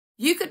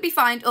You could be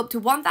fined up to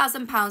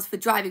 £1,000 for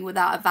driving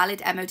without a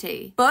valid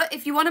MOT. But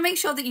if you want to make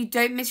sure that you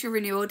don't miss your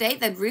renewal date,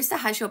 then Rooster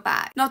has your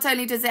back. Not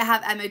only does it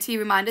have MOT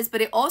reminders,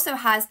 but it also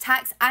has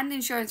tax and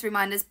insurance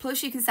reminders,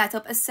 plus you can set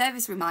up a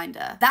service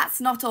reminder.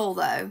 That's not all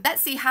though.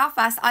 Let's see how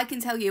fast I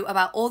can tell you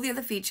about all the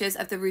other features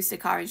of the Rooster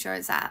car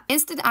insurance app.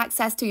 Instant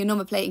access to your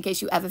number plate in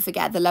case you ever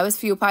forget, the lowest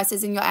fuel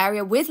prices in your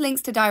area with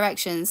links to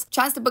directions,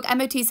 chance to book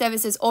MOT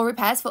services or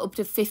repairs for up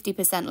to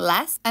 50%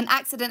 less, an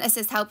accident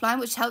assist helpline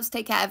which helps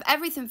take care of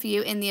everything for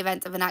you in the event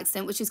of an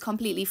accident, which is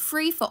completely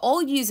free for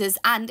all users,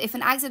 and if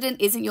an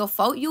accident isn't your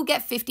fault, you'll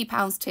get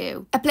 £50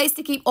 too. A place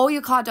to keep all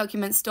your car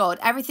documents stored,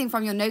 everything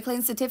from your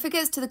no-claim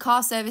certificates to the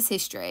car service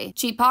history.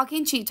 Cheap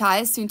parking, cheap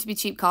tyres, soon to be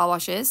cheap car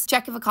washes.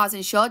 Check if a car's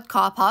insured,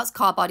 car parts,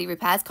 car body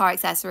repairs, car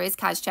accessories,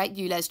 CAS check,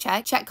 ULEZ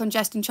check, check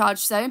congestion charge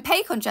zone,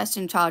 pay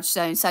congestion charge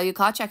zone, sell your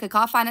car, check a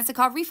car, finance a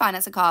car,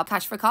 refinance a car,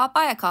 cash for a car,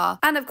 buy a car.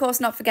 And of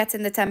course, not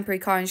forgetting the temporary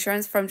car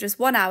insurance from just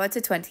 1 hour to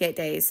 28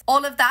 days.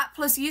 All of that,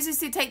 plus users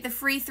who take the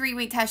free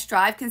 3-week test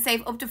drive can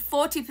save up to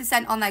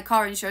 40% on their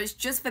car insurance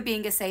just for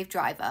being a safe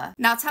driver.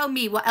 Now tell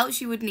me what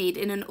else you would need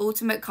in an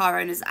ultimate car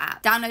owner's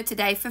app. Download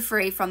today for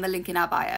free from the link in our bio.